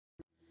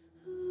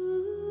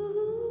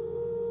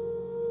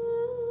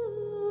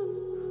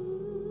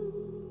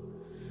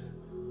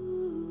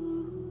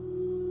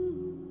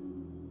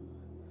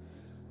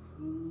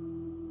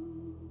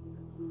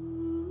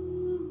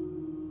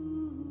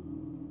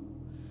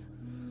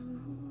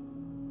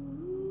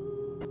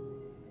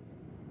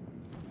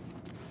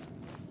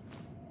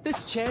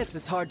This chance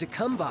is hard to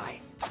come by,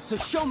 so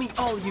show me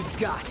all you've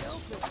got.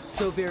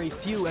 So very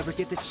few ever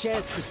get the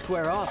chance to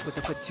square off with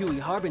the Fatui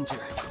Harbinger.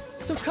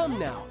 So come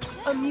now,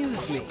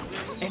 amuse me,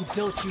 and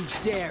don't you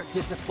dare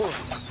disappoint.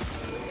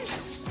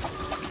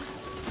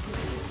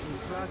 Some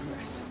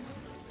progress.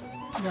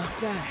 Not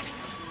bad.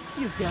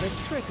 You've got a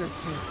trick or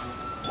two.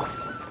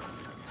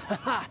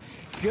 Haha,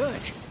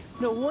 good.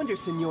 No wonder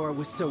Senora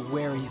was so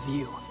wary of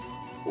you.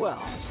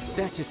 Well,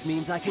 that just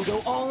means I can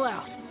go all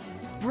out.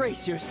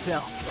 Brace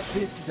yourself.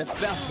 This is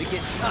about to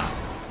get tough.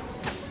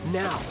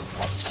 Now,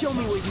 show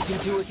me what you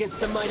can do against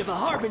the might of a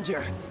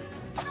Harbinger.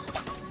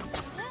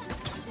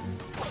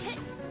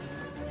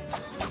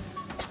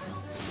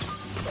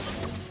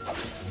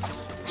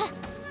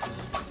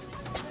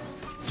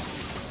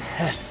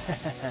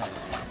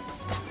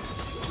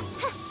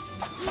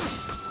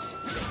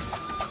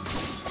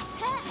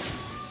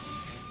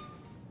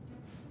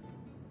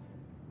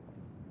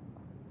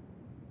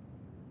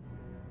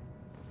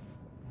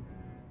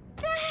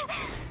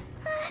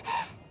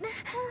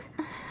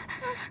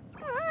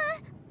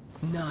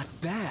 Not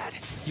bad.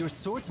 Your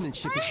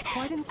swordsmanship is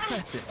quite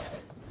impressive.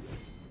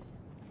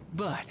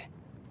 But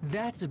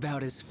that's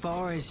about as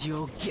far as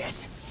you'll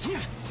get.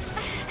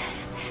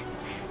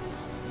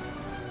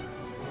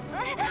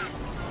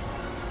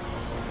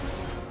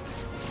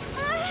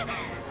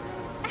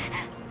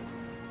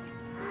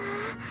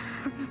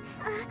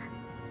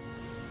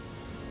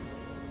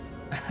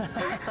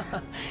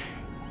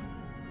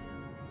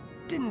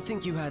 Didn't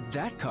think you had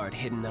that card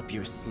hidden up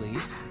your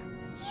sleeve.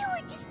 You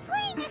were just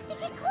playing us to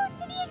get close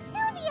to the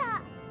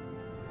Exuvia!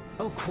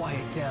 Oh,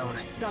 quiet down.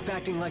 Stop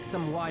acting like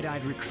some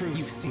wide-eyed recruit.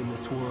 You've seen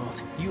this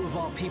world. You of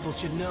all people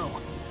should know.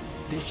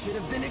 This should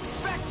have been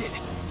expected!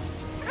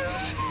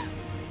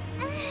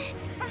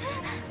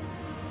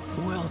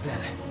 Well then,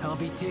 I'll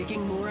be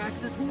taking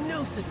Morax's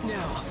Gnosis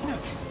now!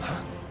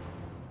 Huh?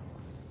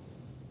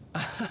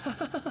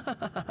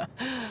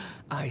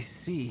 I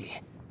see.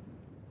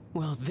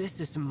 Well, this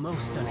is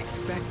most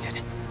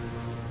unexpected.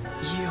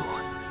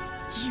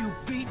 You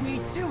beat me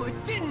to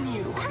it, didn't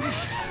you?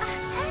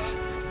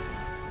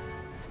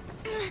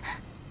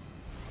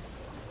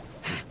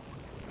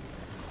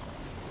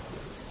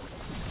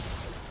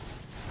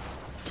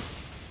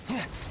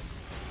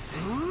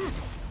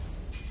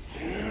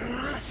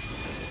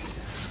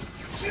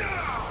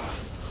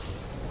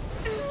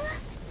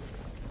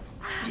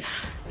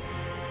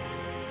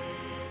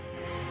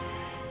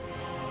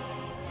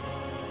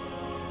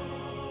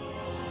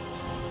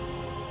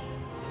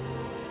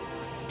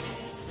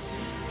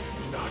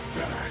 Not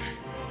bad.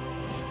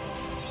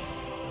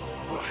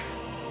 But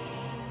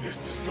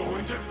this is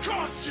going to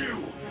cost you!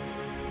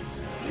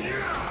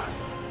 Yeah!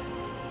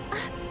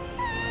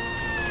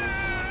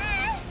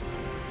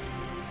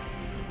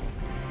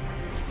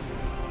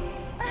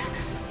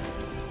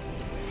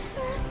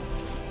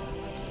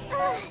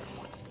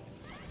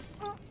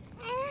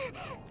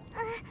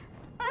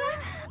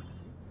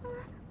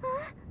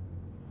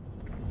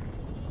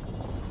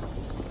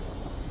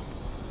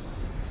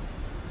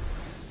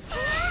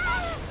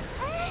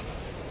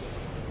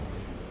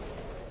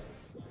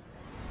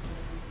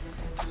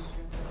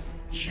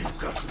 You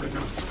got to the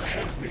Gnosis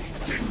ahead of me,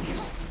 didn't you?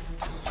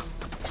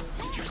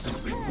 Did you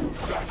simply move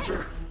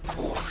faster?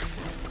 Or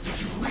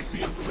did you leak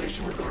the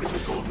information regarding the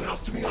Golden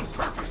House to me on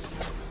purpose?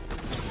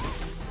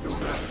 No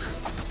matter.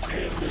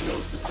 Hand the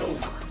Gnosis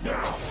over,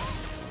 now!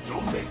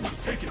 Don't make me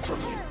take it from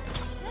you!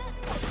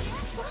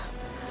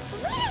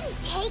 We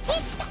didn't take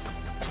it!